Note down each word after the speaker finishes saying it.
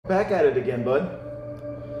back at it again, bud.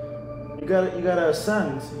 You gotta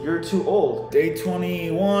ascend. You're too old. Day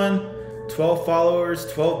 21, 12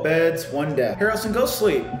 followers, 12 beds, 1 death. Harrelson, go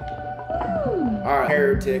sleep. Alright,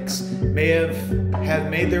 heretics may have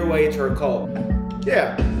made their way into our cult.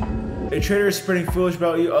 Yeah. A traitor is spreading foolish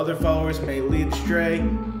about you. Other followers may lead astray.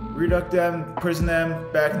 Reduct them, prison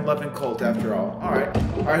them, back in loving cult after all. Alright,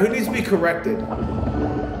 who needs to be corrected?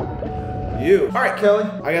 You. Alright, Kelly.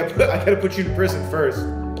 I gotta put you in prison first.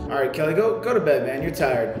 Alright, Kelly, go to bed, man. You're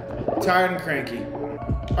tired. Tired and cranky.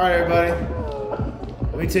 Alright, everybody.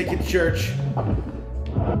 Let me take you to church.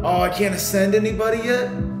 Oh, I can't ascend anybody yet?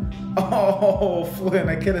 Oh, Flynn,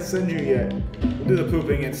 I can't ascend you yet. We'll do the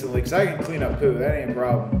pooping instantly, because I can clean up poo. That ain't a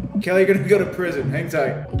problem. Kelly, you're gonna go to prison. Hang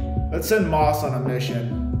tight. Let's send Moss on a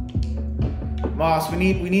mission. Moss, we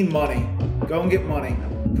need money. Go and get money.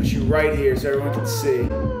 Put you right here so everyone can see.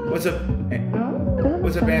 What's up,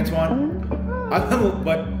 Antoine?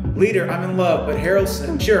 Leader, I'm in love, but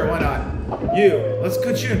Harrelson, sure, why not? You, let's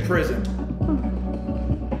put you in prison.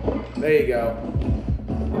 There you go.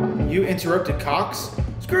 You interrupted Cox?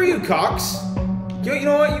 Screw you, Cox. Yo, you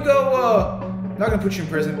know what? You go, I'm not gonna put you in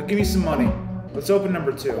prison, but give me some money. Let's open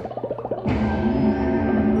number 2.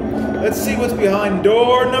 Let's see what's behind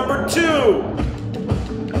door number 2.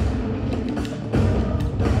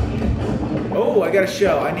 Oh, I got a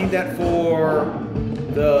shell. I need that for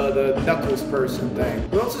the Knuckles person thing.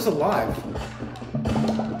 Who else is alive?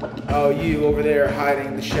 Oh, you over there hiding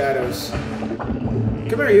in the shadows.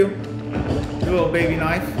 Come here, you. Your little baby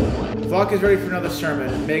knife. Flock is ready for another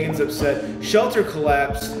sermon. Megan's upset. Shelter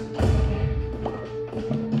collapsed.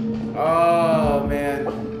 Oh, man.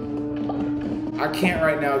 I can't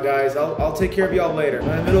right now, guys. I'll take care of y'all later. I'm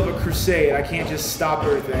in the middle of a crusade. I can't just stop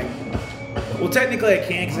everything. Well, technically I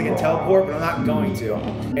can because I can teleport, but I'm not going to.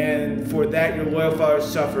 And for that, your loyal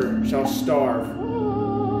followers shall starve.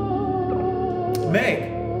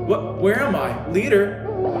 Meg, where am I? Leader?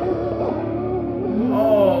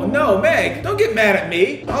 Oh, no, Meg, don't get mad at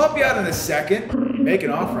me. I'll help you out in a second. Make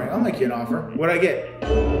an offering. I'll make you an offer. What'd I get?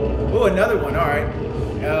 Oh, another one. All right.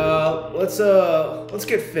 Let's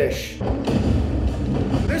get fish.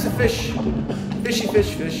 There's a fish.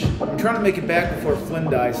 Fish. I'm trying to make it back before Flynn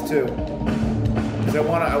dies too. Because I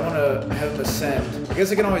wanna have him ascend. I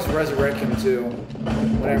guess I can always resurrect him too.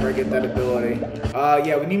 Whenever I get that ability.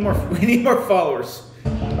 Yeah, we need more followers.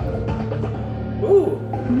 Ooh.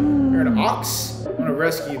 You're an ox? I'm gonna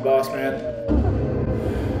rescue you, boss man.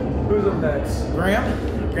 Who's up next?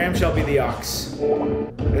 Graham? Graham shall be the ox.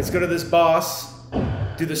 Let's go to this boss.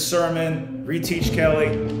 Do the sermon. Reteach Kelly.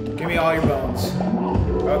 Give me all your bones.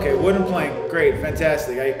 Okay, wooden plank. Great,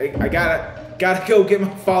 fantastic. I gotta go get my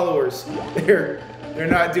followers. They're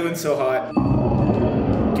not doing so hot.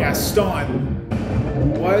 Gaston.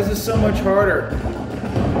 Why is this so much harder?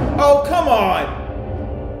 Oh, come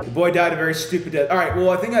on! The boy died a very stupid death. Alright, well,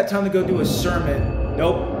 I think I got time to go do a sermon.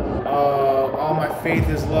 Nope. All my faith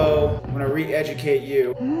is low. I'm gonna re-educate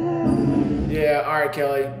you. Yeah, alright,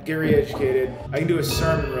 Kelly. Get re-educated. I can do a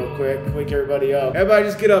sermon real quick. Wake everybody up. Everybody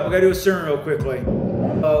just get up. I gotta do a sermon real quickly.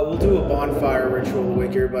 We'll do a bonfire ritual to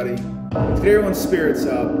wake everybody. Let's get everyone's spirits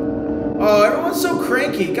up. Oh, everyone's so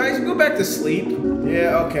cranky. Guys, go back to sleep.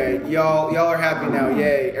 Yeah, okay. Y'all are happy now.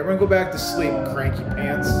 Yay. Everyone go back to sleep, cranky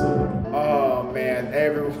pants. Oh, man.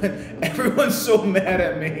 Everyone's so mad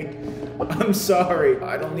at me. I'm sorry.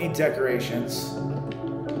 I don't need decorations.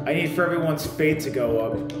 I need for everyone's faith to go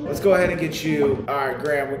up. Let's go ahead and get you. All right,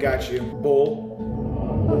 Graham, we got you. Bull.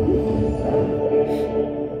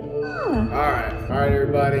 Alright,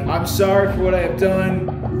 everybody. I'm sorry for what I have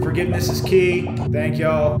done. Forgiveness is key. Thank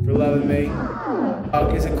y'all for loving me.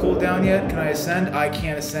 Is it cooled down yet? Can I ascend? I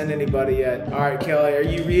can't ascend anybody yet. Alright, Kelly, are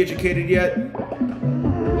you re-educated yet?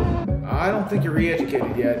 I don't think you're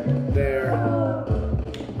re-educated yet. There.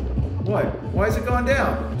 What? Why is it going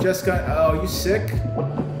down? Jessica, oh, you sick?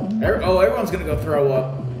 Everyone's gonna go throw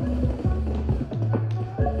up.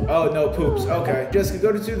 Oh, no poops. Okay. Jessica,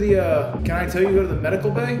 go to the, can I tell you to go to the medical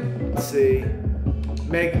bay? Let's see.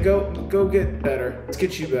 Megan, go get better. Let's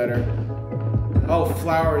get you better. Oh,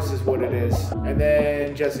 flowers is what it is. And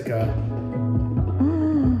then Jessica.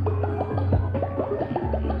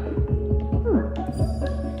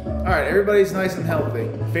 Alright, everybody's nice and healthy.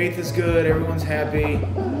 Faith is good, everyone's happy.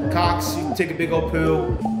 Cox, you can take a big old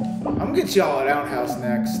poo. I'm gonna get y'all at Outhouse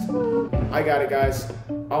next. I got it, guys.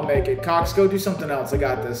 I'll make it. Cox, go do something else. I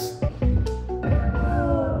got this.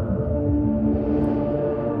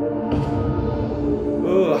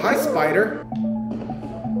 Ugh, hi, Spider.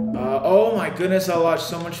 Oh my goodness, I lost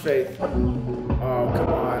so much faith. Oh, come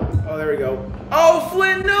on. Oh, there we go. Oh,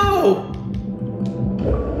 Flynn, no!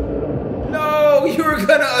 No, you were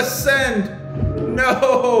gonna ascend.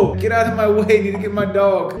 No, get out of my way. I need to get my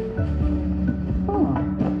dog.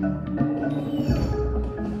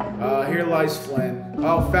 Here lies Flynn.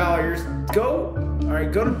 Oh, Fowler, go. All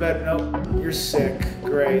right, go to bed. Nope, you're sick.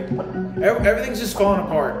 Great. Everything's just falling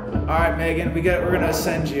apart. All right, Megan, we're gonna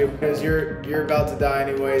ascend you because you're about to die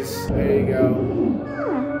anyways. There you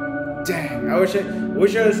go. Dang, I wish I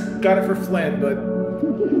just got it for Flynn, but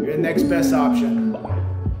you're the next best option.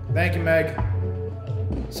 Thank you, Meg.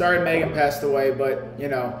 Sorry Megan passed away, but you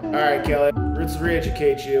know. All right, Kelly, let's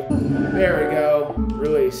re-educate you. There we go.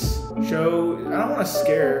 Release. Show. I don't want to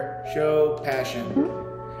scare. Show passion.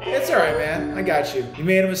 It's all right, man. I got you. You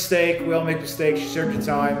made a mistake. We all make mistakes. You served your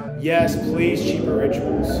time. Yes, please, cheaper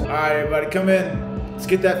rituals. All right, everybody, come in. Let's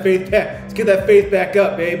get that faith back. Let's get that faith back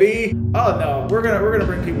up, baby. Oh no, we're gonna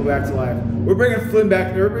bring people back to life. We're bringing Flynn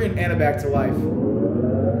back. We're bringing Anna back to life.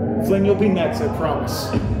 Flynn, you'll be next. I promise.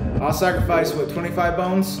 I'll sacrifice what, 25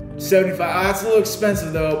 bones? 75. That's a little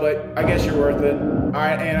expensive though, but I guess you're worth it. All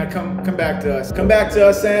right, Anna, come back to us. Come back to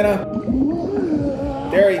us, Anna.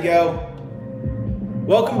 There you go.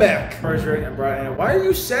 Welcome back. Why are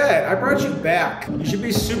you sad? I brought you back. You should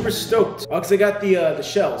be super stoked. Oh, because I got the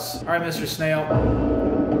shells. All right, Mr. Snail.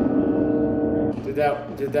 Did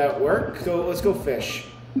that work? Let's go fish.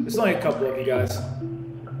 There's only a couple of you guys.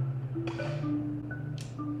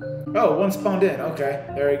 Oh, one spawned in. Okay,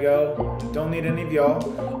 there we go. Don't need any of y'all.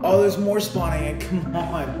 Oh, there's more spawning in. Come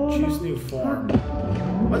on. Choose new form.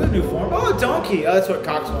 What's a new form? Oh, a donkey. Oh, that's what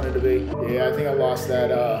Cox wanted to be. Yeah, I think I lost that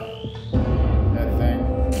thing.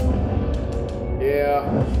 Yeah.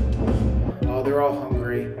 Oh, they're all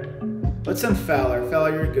hungry. Let's send Fowler.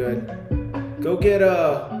 Fowler, you're good. Go get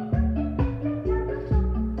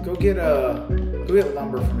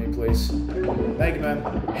lumber for me, please. Thank you, man.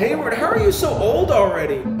 Hayward, how are you so old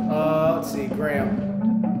already? Let's see, Graham.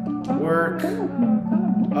 Work.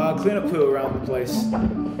 Clean up poo around the place.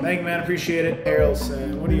 Thank you, man. Appreciate it.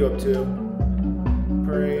 Harrelson, what are you up to?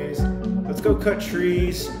 Praise. Let's go cut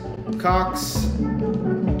trees. Cox.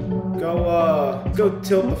 Go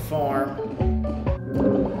tilt the farm.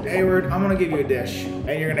 Hayward, I'm gonna give you a dish.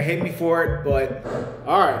 And you're gonna hate me for it, but...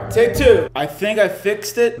 Alright, take two. I think I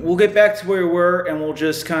fixed it. We'll get back to where we were and we'll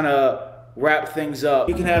just kinda wrap things up.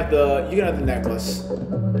 You can have the necklace.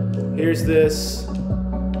 Here's this.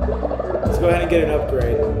 Let's go ahead and get an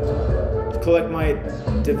upgrade. Collect my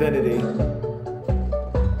divinity.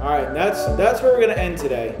 Alright, that's where we're gonna end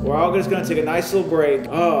today. We're all just gonna take a nice little break.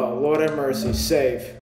 Oh, Lord have mercy. Save.